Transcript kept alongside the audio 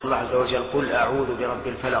الله عز وجل قل أعوذ برب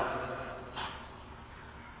الفلق.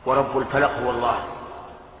 ورب الفلق هو الله،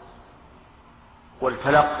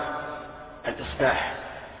 والفلق الإصباح،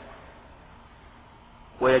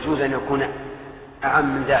 ويجوز أن يكون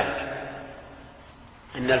أعم من ذلك،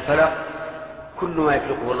 أن الفلق كل ما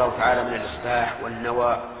يفلقه الله تعالى من الإصباح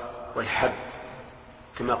والنوى والحب،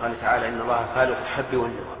 كما قال تعالى إن الله فالق الحب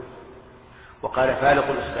والنوى، وقال فالق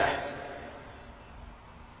الإصباح.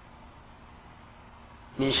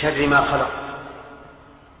 من شر ما خلق،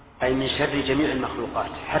 أي من شر جميع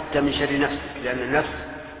المخلوقات، حتى من شر نفسك، لأن النفس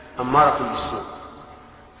أمارة بالسوء،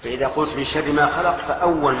 فإذا قلت من شر ما خلق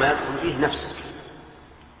فأول ما يدخل فيه نفسك،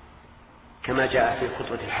 كما جاء في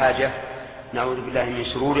خطبة الحاجة نعوذ بالله من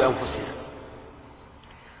شرور أنفسنا.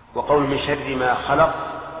 وقول من شر ما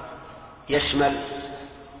خلق يشمل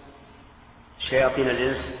شياطين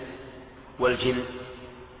الإنس والجن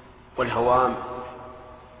والهوام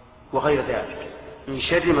وغير ذلك، من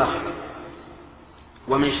شر ما خلق.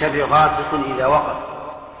 ومن شر غاسق إذا وقب.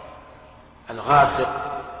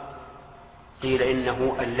 الغاسق قيل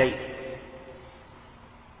إنه الليل،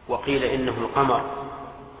 وقيل إنه القمر،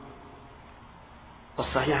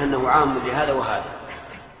 والصحيح أنه عام لهذا وهذا.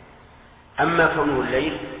 أما كونه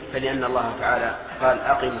الليل فلأن الله تعالى قال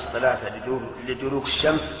أقم الصلاة لدلوك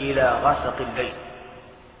الشمس إلى غسق الليل.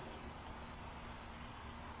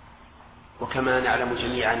 وكما نعلم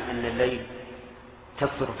جميعا أن الليل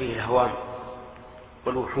تكثر فيه الهوام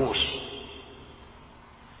والوحوش،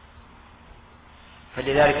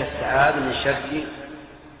 فلذلك استعاذ من شر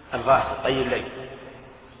الغاسق أي الليل.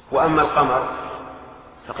 وأما القمر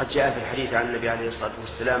فقد جاء في الحديث عن النبي عليه الصلاة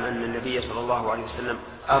والسلام أن النبي صلى الله عليه وسلم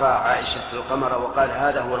أرى عائشة القمر وقال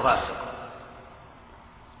هذا هو الغاسق،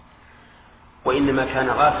 وإنما كان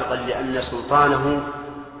غاسقا لأن سلطانه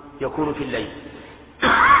يكون في الليل.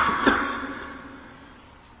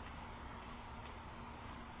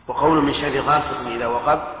 وقول من شر غاسق إذا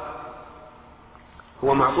وقب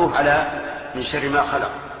هو معطوف على من شر ما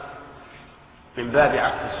خلق، من باب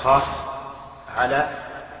عطف الخاص على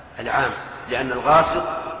العام، لأن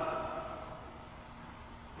الغاسق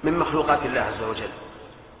من مخلوقات الله عز وجل.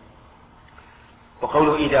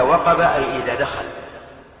 وقوله إذا وقب أي إذا دخل،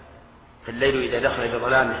 فالليل إذا دخل إلى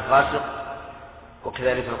ظلامه غاسق،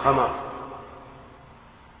 وكذلك القمر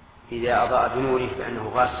إذا أضاء بنوره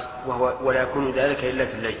فإنه غاسق، ولا يكون ذلك إلا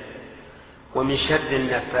في الليل. ومن شر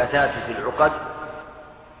النفاثات في العقد،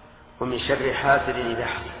 ومن شر حاسد إذا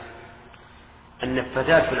حسد.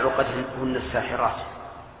 النفاثات في العقد هن الساحرات،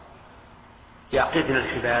 يعقدن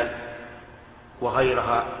الحبال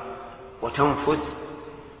وغيرها وتنفذ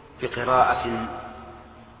بقراءة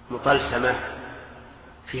مطلسمة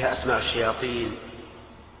فيها أسماء الشياطين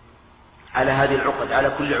على هذه العقد،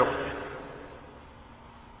 على كل عقد،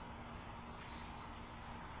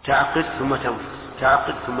 تعقد ثم تنفذ،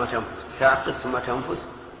 تعقد ثم تنفذ، تعقد ثم تنفذ،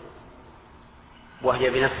 وهي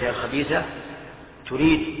بنفسها الخبيثة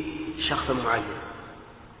تريد شخصا معين،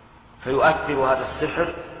 فيؤثر هذا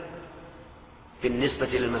السحر بالنسبة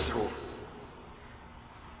للمسحور.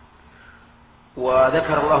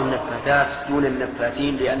 وذكر الله النفاثات دون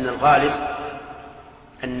النفاثين لأن الغالب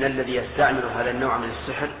أن الذي يستعمل هذا النوع من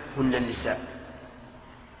السحر هن النساء،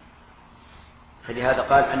 فلهذا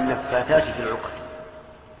قال النفاثات في العقد.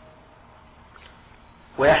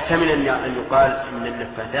 ويحتمل أن يقال إن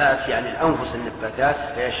النفاثات يعني الأنفس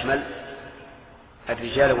النفاثات، فيشمل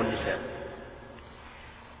الرجال والنساء.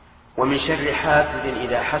 ومن شر حاسد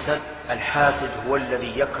إذا حسد. الحاسد هو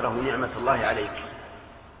الذي يكره نعمة الله عليك،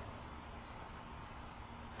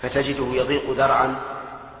 فتجده يضيق ذرعا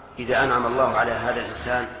إذا أنعم الله على هذا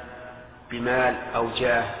الإنسان بمال أو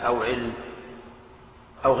جاه أو علم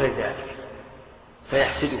أو غير ذلك،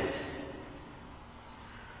 فيحسده.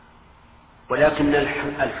 ولكن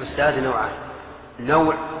الحساد نوعان: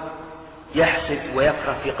 نوع يحسد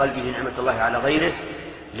ويكره في قلبه نعمة الله على غيره،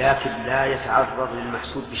 لكن لا يتعرض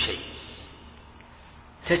للمحسود بشيء،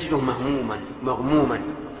 تجده مغموما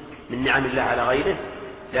من نعم الله على غيره،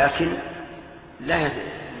 لكن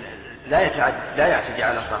لا يعتدي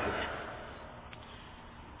على صاحبه.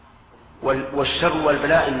 والشر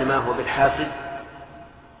والبلاء إنما هو بالحاسد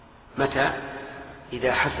متى؟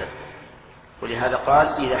 إذا حسد، ولهذا قال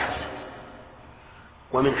إذا حسد.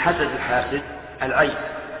 ومن حسد الحاسد العين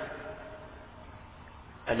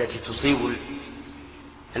التي تصيب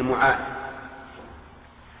المعان.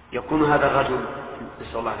 يكون هذا الرجل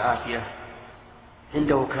نسأل الله العافية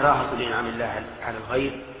عنده كراهة لنعم الله على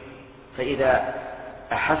الغير، فإذا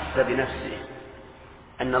أحس بنفسه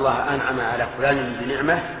أن الله أنعم على فلان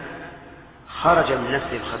بنعمة خرج من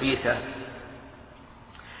نفسه الخبيثة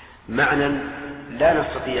معنى لا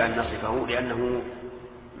نستطيع أن نصفه لأنه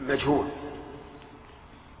مجهول،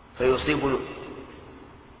 فيصيب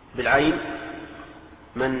بالعين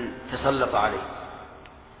من تسلط عليه،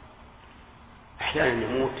 أحيانا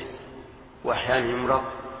يموت وأحيانا يمرض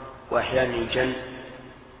وأحيانا يجن،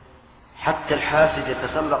 حتى الحاسد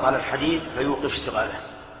يتسلط على الحديد فيوقف اشتغاله.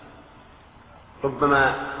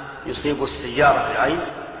 ربما يصيب السيارة بالعين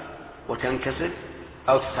وتنكسر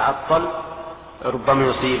أو تتعطل، ربما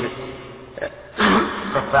يصيب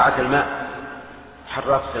رفاعة الماء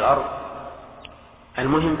حرات في الأرض.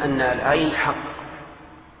 المهم أن العين حق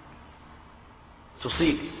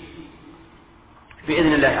تصيب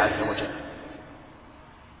بإذن الله عز وجل.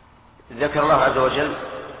 ذكر الله عز وجل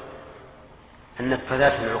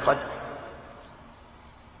النفاذات في العقد،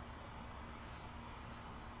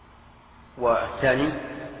 والثاني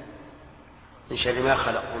من شر ما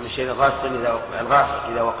خلق، ومن شر الغاسق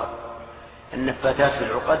إذا وقب. النفاثات في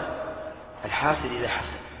العقد الحاسد إذا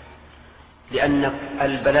حسد، لأن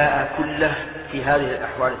البلاء كله في هذه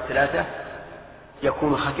الأحوال الثلاثة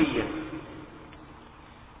يكون خفيا.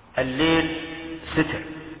 الليل ستر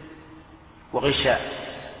وغشاء،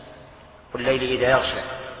 والليل إذا يغشى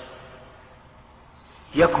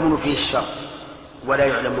يكمن فيه الشر ولا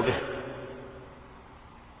يعلم به.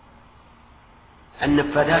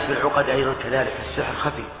 النفاذات في العقد أيضا كذلك، السحر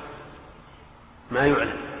خفي ما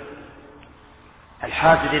يعلم.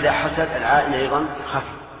 الحاسد إذا حسد العائن أيضا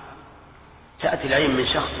خفي، تأتي العين من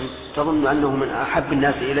شخص تظن أنه من أحب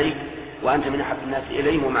الناس إليك وأنت من أحب الناس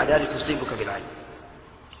إليه، ومع ذلك تصيبك بالعين.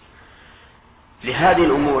 لهذه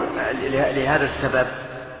الأمور، لهذا السبب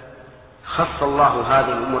خص الله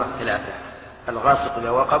هذه الأمور الثلاثة: الغاسق إذا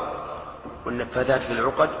وقب، والنفاذات في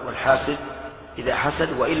العقد، والحاسد إذا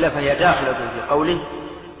حسد. وإلا فهي داخلة في قوله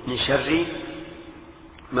من شر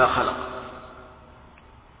ما خلق.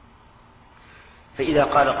 فإذا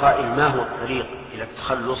قال قائل: ما هو الطريق إلى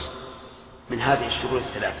التخلص من هذه الشرور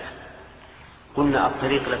الثلاثة؟ قلنا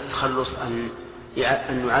الطريق إلى التخلص أن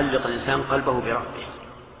يعلق الإنسان قلبه بربه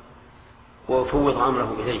ويفوض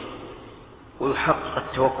أمره إليه، ويحقق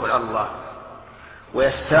التوكل على الله،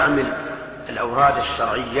 ويستعمل الأوراد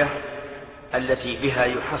الشرعية التي بها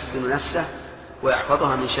يحصن نفسه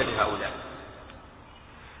ويحفظها من شر هؤلاء.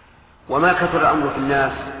 وما كثر الأمر في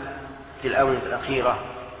الناس في الآونة الأخيرة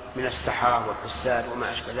من السحرة والحساد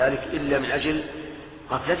وما أشبه ذلك إلا من أجل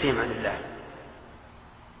غفلتهم عن الله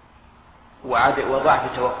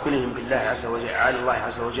وضعف توكلهم بالله عز وجل على الله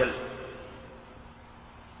عز وجل،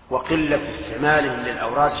 وقلة استعمالهم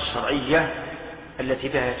للأوراد الشرعية التي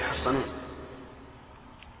بها يتحصنون.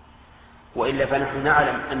 وإلا فنحن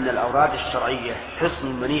نعلم أن الأوراد الشرعية حصن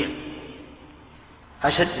منيع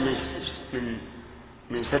أشد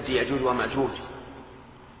من سد يأجوج ومأجوج.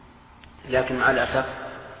 لكن مع الأسف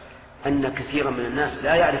أن كثيرا من الناس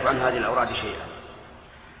لا يعرف عن هذه الأوراد شيئا،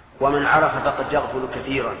 ومن عرف فقد يغفل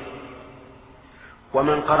كثيرا،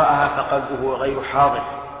 ومن قرأها فقلبه غير حاضر،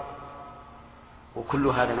 وكل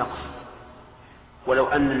هذا نقص. ولو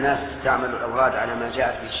أن الناس استعملوا الأوراد على ما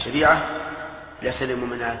جاءت به الشريعة لسلموا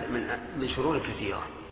من شرور كثيرة.